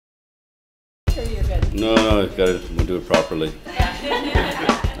No, no, gotta do it properly.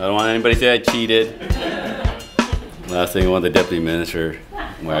 I don't want anybody to say I cheated. Last thing I want the deputy minister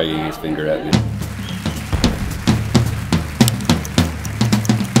wagging his finger at me.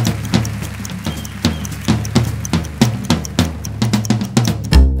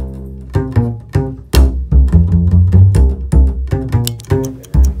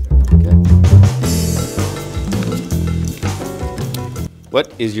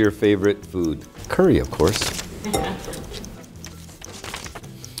 What is your favorite food? Curry, of course.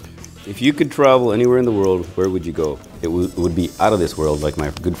 If you could travel anywhere in the world, where would you go? It would be out of this world, like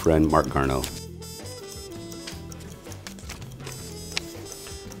my good friend Mark Carno.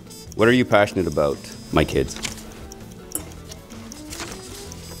 What are you passionate about? My kids.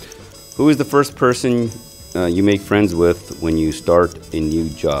 Who is the first person you make friends with when you start a new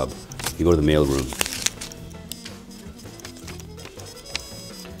job? You go to the mailroom.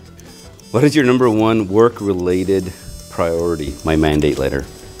 What is your number one work-related priority? My mandate letter.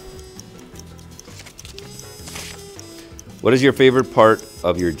 What is your favorite part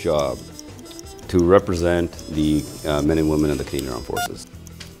of your job? To represent the men and women of the Canadian Armed Forces.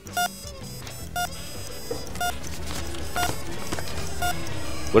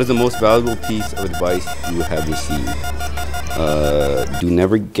 What is the most valuable piece of advice you have received? Do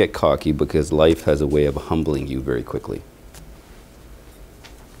never get cocky because life has a way of humbling you very quickly.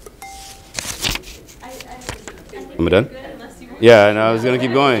 Am I done? Yeah, and I was going to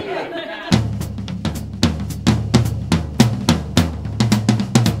keep going.